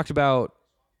kind of talked about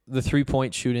the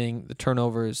three-point shooting, the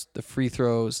turnovers, the free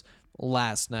throws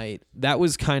last night. That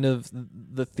was kind of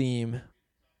the theme.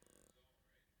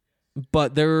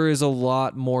 But there is a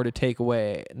lot more to take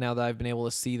away now that I've been able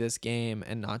to see this game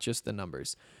and not just the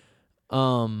numbers.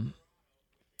 Tyler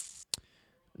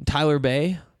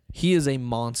Bay, he is a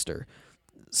monster.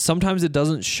 Sometimes it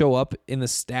doesn't show up in the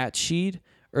stat sheet,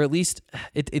 or at least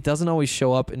it doesn't always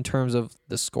show up in terms of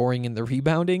the scoring and the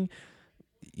rebounding.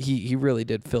 He really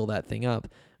did fill that thing up.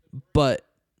 But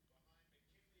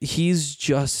he's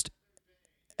just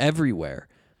everywhere.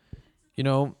 You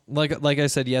know, like I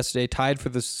said yesterday, tied for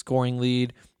the scoring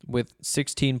lead with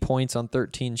 16 points on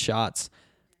 13 shots.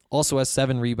 Also has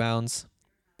 7 rebounds,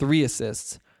 3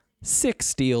 assists, 6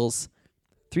 steals,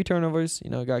 3 turnovers. You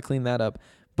know, got to clean that up.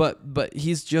 But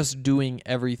he's just doing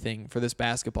everything for this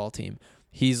basketball team.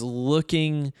 He's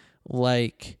looking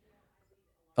like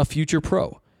a future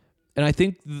pro. And I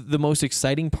think the most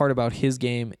exciting part about his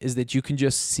game is that you can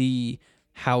just see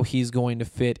how he's going to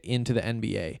fit into the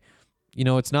NBA. You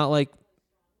know, it's not like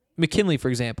McKinley, for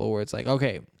example, where it's like,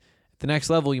 okay, at the next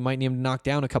level, you might need him to knock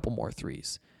down a couple more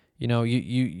threes. You know,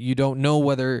 you don't know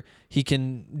whether he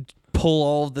can pull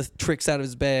all the tricks out of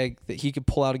his bag that he could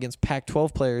pull out against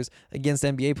Pac-12 players, against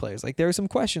NBA players. Like, there are some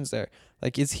questions there.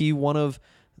 Like, is he one of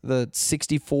the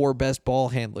 64 best ball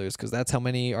handlers? Because that's how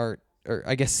many are, or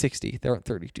I guess 60. There aren't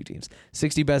 32 teams.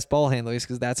 60 best ball handlers,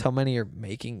 because that's how many are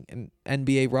making an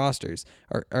NBA rosters,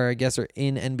 or I guess are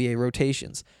in NBA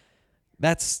rotations.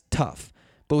 That's tough.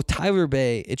 But with Tyler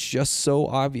Bay, it's just so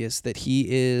obvious that he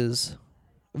is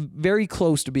very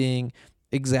close to being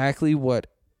exactly what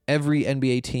every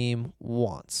NBA team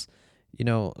wants. You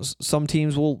know, some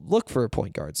teams will look for a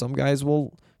point guard. Some teams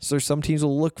will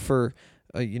look for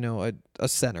a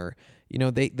center. You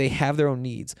know, they have their own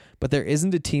needs. But there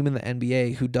isn't a team in the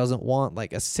NBA who doesn't want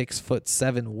like a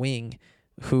 6'7" wing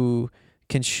who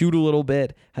can shoot a little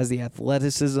bit, has the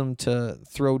athleticism to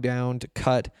throw down, to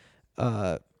cut,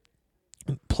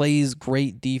 plays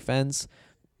great defense.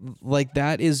 Like,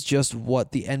 that is just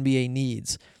what the NBA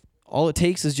needs. All it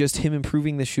takes is just him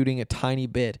improving the shooting a tiny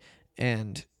bit,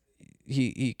 and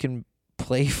he can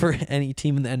play for any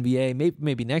team in the NBA.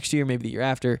 Maybe next year, maybe the year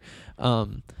after,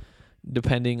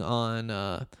 depending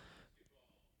on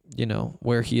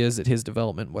where he is at his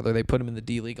development, whether they put him in the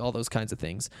D League, all those kinds of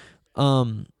things.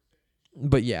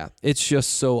 But yeah, it's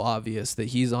just so obvious that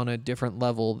he's on a different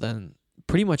level than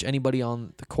pretty much anybody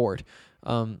on the court.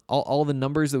 All the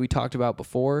numbers that we talked about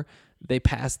before, they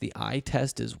pass the eye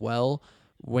test as well,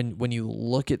 when you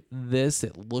look at this,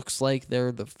 it looks like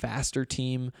they're the faster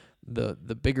team, the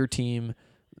bigger team.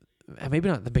 Maybe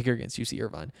not the bigger against UC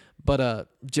Irvine, but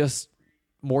just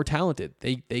more talented.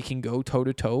 They can go toe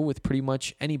to toe with pretty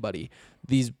much anybody.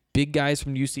 These big guys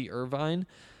from UC Irvine,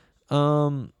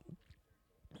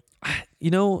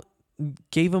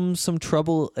 gave them some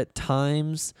trouble at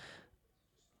times.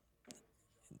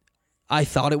 I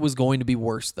thought it was going to be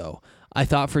worse, though. I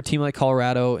thought for a team like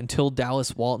Colorado, until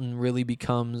Dallas Walton really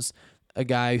becomes a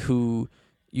guy who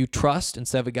you trust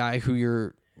instead of a guy who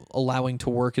you're allowing to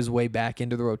work his way back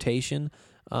into the rotation,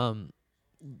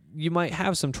 you might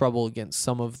have some trouble against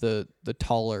some of the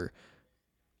taller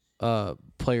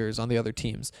players on the other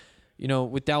teams.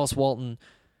 With Dallas Walton,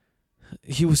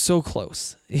 he was so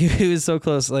close. He was so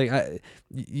close. Like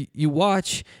you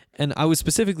watch, and I was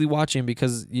specifically watching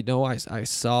because I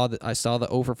saw the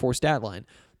 0-for-4 stat line,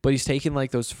 but he's taking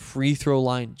like those free throw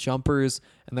line jumpers,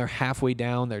 and they're halfway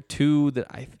down. They're two that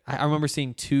I remember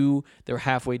seeing two. They're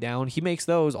halfway down. He makes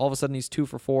those. All of a sudden, he's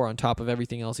 2-for-4 on top of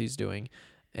everything else he's doing,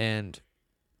 and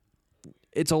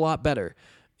it's a lot better.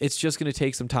 It's just going to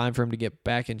take some time for him to get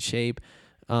back in shape.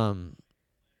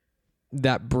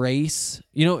 That brace,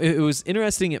 it was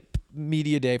interesting at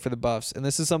media day for the Buffs, and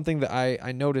this is something that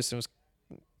I noticed and was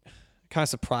kind of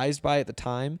surprised by at the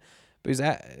time.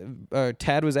 But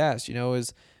Tad was asked,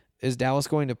 is Dallas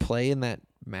going to play in that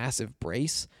massive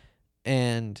brace?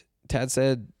 And Tad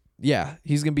said, yeah,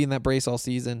 he's going to be in that brace all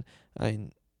season.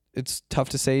 It's tough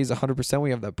to say he's 100%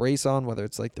 we have that brace on, whether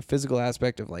it's like the physical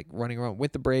aspect of like running around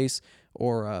with the brace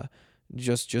or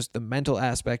just the mental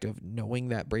aspect of knowing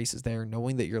that brace is there,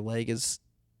 knowing that your leg is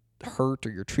hurt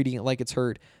or you're treating it like it's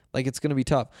hurt. Like, it's going to be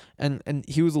tough. And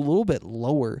he was a little bit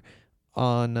lower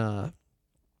on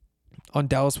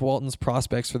Dallas Walton's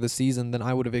prospects for the season than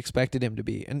I would have expected him to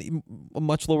be, and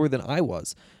much lower than I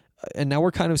was. And now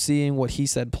we're kind of seeing what he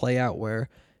said play out, where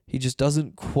he just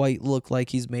doesn't quite look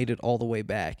like he's made it all the way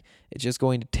back. It's just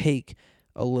going to take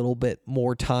a little bit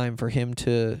more time for him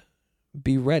to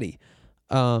be ready.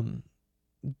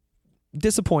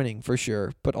 Disappointing for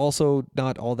sure, but also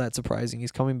not all that surprising.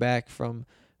 He's coming back from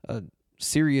a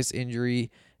serious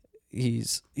injury.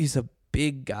 He's a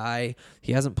big guy.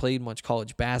 He hasn't played much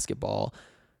college basketball.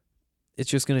 It's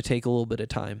just going to take a little bit of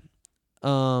time.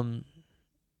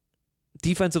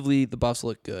 Defensively, the Buffs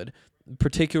look good,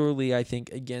 particularly I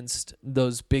think against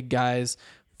those big guys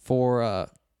for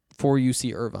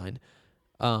UC Irvine.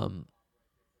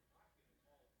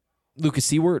 Lucas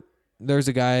Seward, there's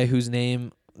a guy whose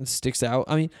name sticks out.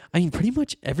 I mean, pretty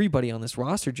much everybody on this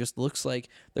roster just looks like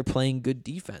they're playing good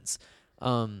defense.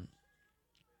 And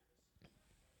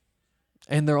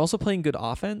they're also playing good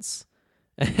offense.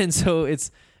 And so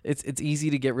it's easy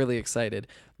to get really excited.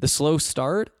 The slow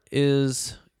start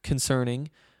is concerning.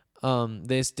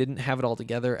 They just didn't have it all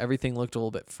together. Everything looked a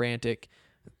little bit frantic.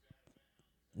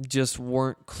 Just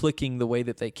weren't clicking the way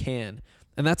that they can.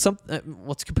 And that's something,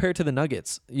 let's compare it to the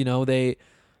Nuggets. The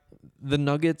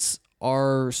Nuggets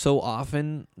are so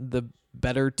often the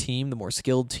better team, the more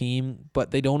skilled team,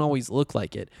 but they don't always look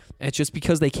like it. And it's just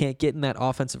because they can't get in that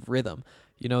offensive rhythm.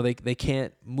 They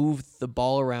can't move the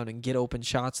ball around and get open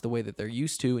shots the way that they're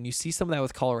used to. And you see some of that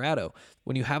with Colorado.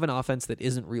 When you have an offense that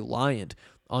isn't reliant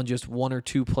on just one or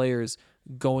two players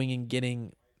going and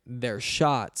getting their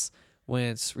shots, when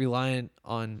it's reliant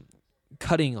on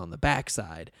cutting on the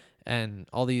backside and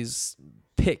all these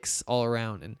picks all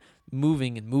around and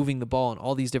moving the ball and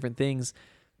all these different things,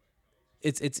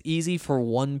 it's easy for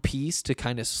one piece to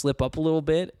kind of slip up a little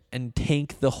bit and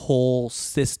tank the whole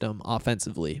system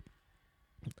offensively.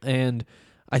 And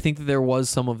I think that there was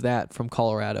some of that from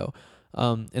Colorado.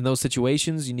 In those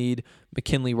situations, you need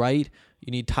McKinley Wright, you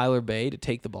need Tyler Bay to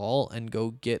take the ball and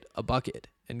go get a bucket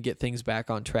and get things back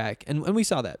on track. And we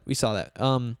saw that.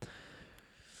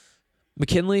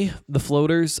 McKinley, the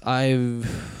floaters, I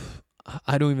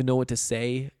don't even know what to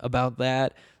say about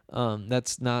that.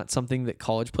 That's not something that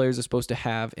college players are supposed to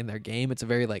have in their game. It's a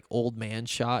very like old man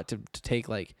shot to take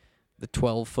like the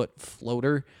 12-foot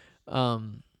floater.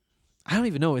 I don't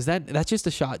even know. That's just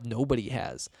a shot nobody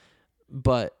has,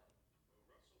 but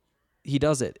he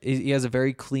does it. He has a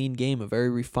very clean game, a very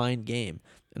refined game,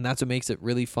 and that's what makes it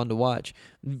really fun to watch.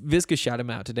 Visca shot him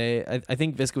out today. I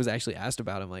think Visca was actually asked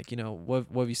about him, like, what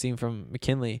have you seen from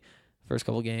McKinley first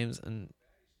couple games? And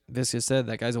Visca said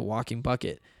that guy's a walking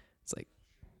bucket. It's like,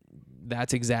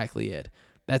 that's exactly it.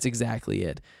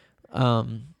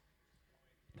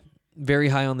 Very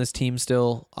high on this team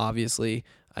still, obviously.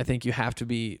 I think you have to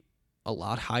be a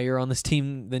lot higher on this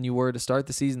team than you were to start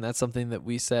the season. That's something that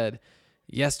we said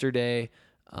yesterday.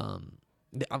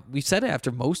 We said it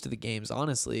after most of the games,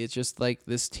 honestly. It's just like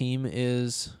this team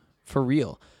is for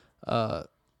real.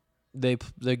 They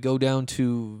go down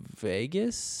to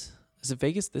Vegas. Is it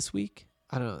Vegas this week?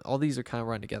 I don't know. All these are kind of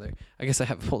run together. I guess I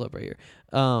have it pulled up right here.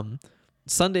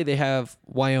 Sunday they have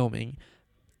Wyoming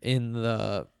in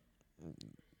the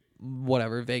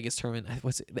Vegas tournament.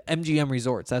 What's it? The MGM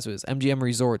Resorts. That's what it is. MGM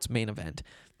Resorts main event.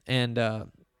 And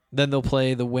then they'll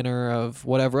play the winner of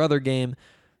whatever other game.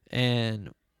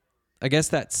 And I guess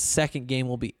that second game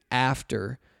will be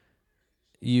after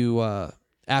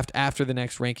after the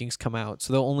next rankings come out.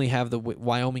 So they'll only have the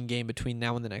Wyoming game between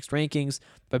now and the next rankings.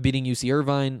 By beating UC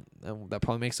Irvine, that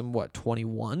probably makes them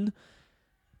 21.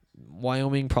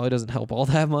 Wyoming probably doesn't help all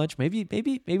that much. Maybe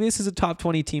this is a top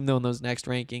 20 team though in those next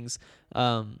rankings.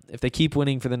 If they keep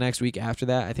winning for the next week after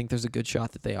that, I think there's a good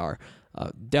shot that they are.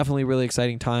 Definitely really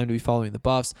exciting time to be following the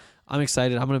Buffs. I'm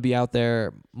excited. I'm going to be out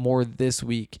there more this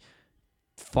week,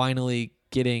 finally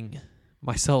getting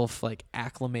myself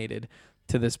acclimated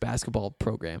to this basketball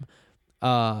program.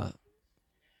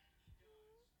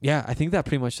 Yeah, I think that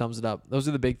pretty much sums it up. Those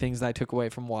are the big things that I took away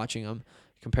from watching them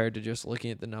compared to just looking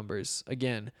at the numbers.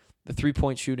 Again, the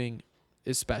 3-point shooting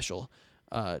is special.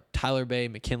 Tyler Bay,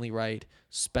 McKinley Wright,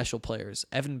 special players.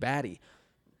 Evan Batty,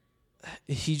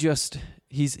 he's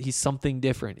something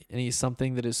different, and he's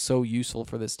something that is so useful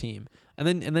for this team. And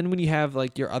then when you have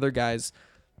your other guys,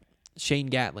 Shane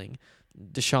Gatling,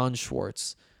 Deshaun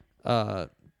Schwartz,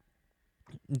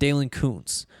 Dalen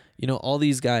Kuntz, all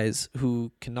these guys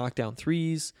who can knock down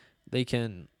threes, they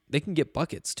can get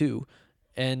buckets too,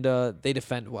 and they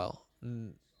defend well.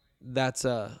 And that's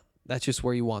just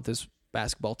where you want this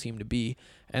basketball team to be,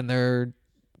 and they're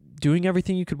doing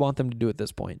everything you could want them to do at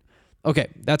this point. Okay,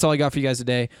 that's all I got for you guys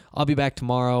today. I'll be back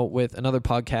tomorrow with another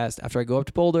podcast after I go up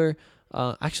to Boulder.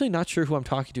 Actually, not sure who I'm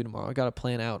talking to tomorrow. I got to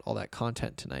plan out all that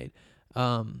content tonight.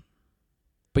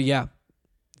 But yeah,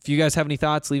 if you guys have any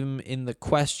thoughts, leave them in the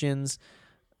questions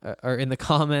or in the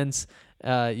comments.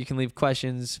 You can leave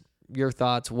questions, your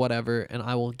thoughts, whatever, and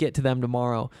I will get to them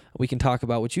tomorrow. We can talk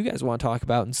about what you guys want to talk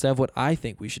about instead of what I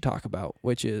think we should talk about,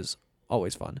 which is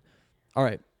always fun. All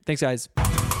right. Thanks, guys.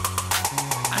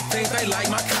 I think they like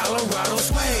my Colorado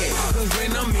swag, cause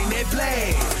when I'm in that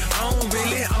flag, I don't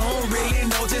really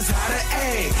know just how to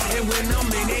act. And when I'm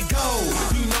in that goal,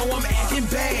 you know I'm acting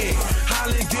bad.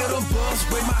 Holly get a bus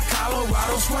with my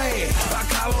Colorado swag, my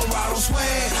Colorado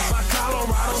swag, my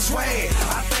Colorado swag.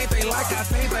 I think they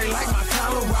like my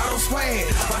Colorado swag,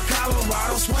 my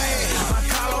Colorado swag, my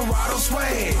Colorado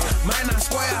swag. Man, I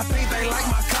swear I think they like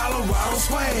my Colorado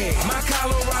swag, my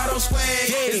Colorado swag.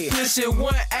 Yeah, it's pushing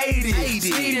 180.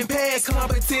 Speeding past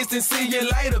competition, see you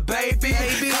later, baby.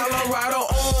 Colorado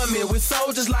Army with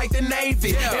soldiers like the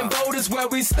Navy, and boat is where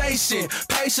we station,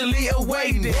 patiently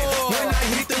awaiting. When I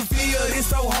hit the field, it's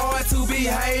so hard to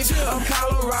behave. I'm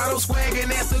Colorado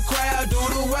swagging as the crowd do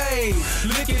the wave.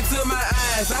 Look into my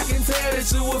eyes, I can tell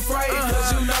that you afraid,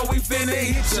 cause you know we finna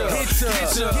hit ya.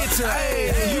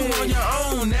 Hey, you on your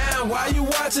own now, why you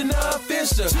watching the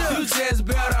official? You just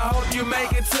better hope you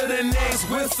make it to the next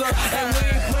whistle. And we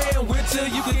ain't playing with you,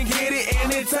 you can get it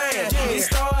anytime. It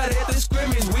started at the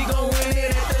scrimmage, we gon' win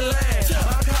it at the line.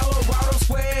 My Colorado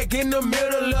swag in the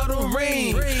middle of the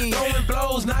ring, throwing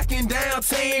blows, knocking down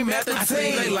team after team. I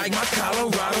think they like my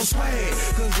Colorado swag,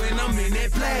 cause when I'm in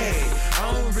that flag,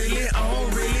 I don't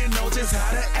really know just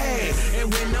how to act.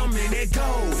 And when I'm in that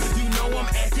goal, you know I'm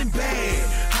acting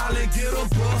bad. Holly get a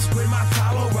bus with my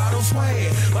Colorado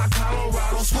swag, my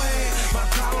Colorado swag, my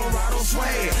Colorado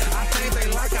swag. I think they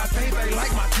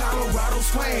like my Colorado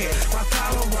swag, my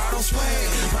Colorado swag,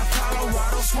 my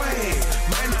Colorado swag.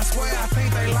 Man, I swear I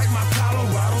think they like my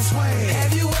Colorado swag.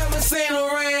 Have you ever seen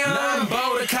around? I'm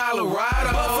Boulder,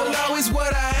 Colorado. Buffalo is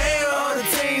what I am. All the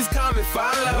teams come and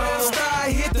follow. When the star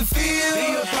hit the field,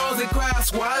 the opposing crowd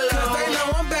swallow, cause they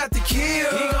know I'm about to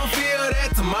kill. He gon' feel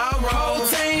that tomorrow. Whole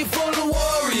team full of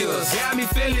warriors, got me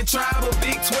feeling tribal.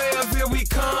 Big 12, here we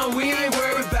come. We ain't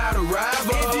worried about a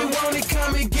rival. If you want it,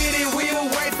 come and get it. We'll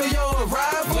wait for your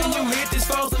arrival. When you hit this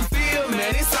frozen field,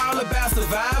 man, it's all about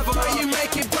survival. Pray you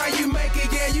make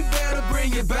it, yeah, you better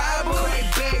bring your Bible.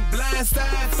 Crack back, blind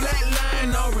side, flat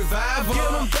line, no revival.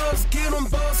 Get them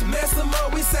bumps, mess them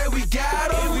up, we say we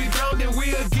got them. If we don't, then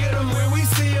we'll get them. When we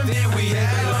see them, then we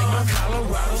have them. Like my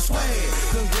Colorado swag,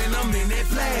 cause when I'm in that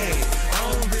flag, I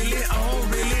don't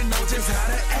really know just how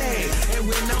to act. And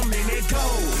when I'm in that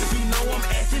goal, you know I'm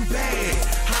acting bad.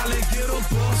 Holly get a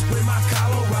bus with my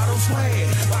Colorado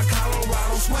swag, my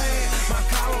Colorado swag, my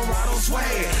Colorado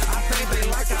swag. I think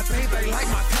they like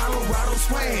my Colorado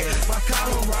swag, my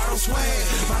Colorado swag,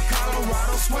 my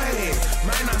Colorado swag.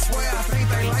 Man, I swear I think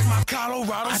they like my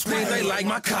Colorado swag. I think they like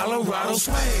my Colorado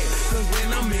swag. Cause when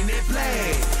I'm in that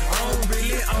flag, I don't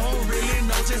really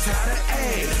know just how to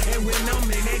act. And when I'm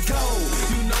in that gold,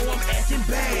 you know I'm acting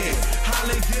bad.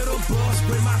 Holly get a bus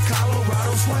with my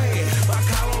Colorado swag, my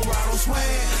Colorado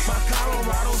swag, my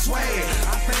Colorado swag.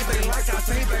 I think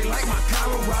they like my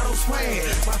Colorado swag,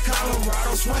 my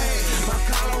Colorado swag, my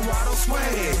Colorado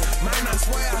swag. Man, I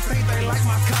swear I think they like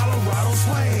my Colorado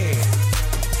swag.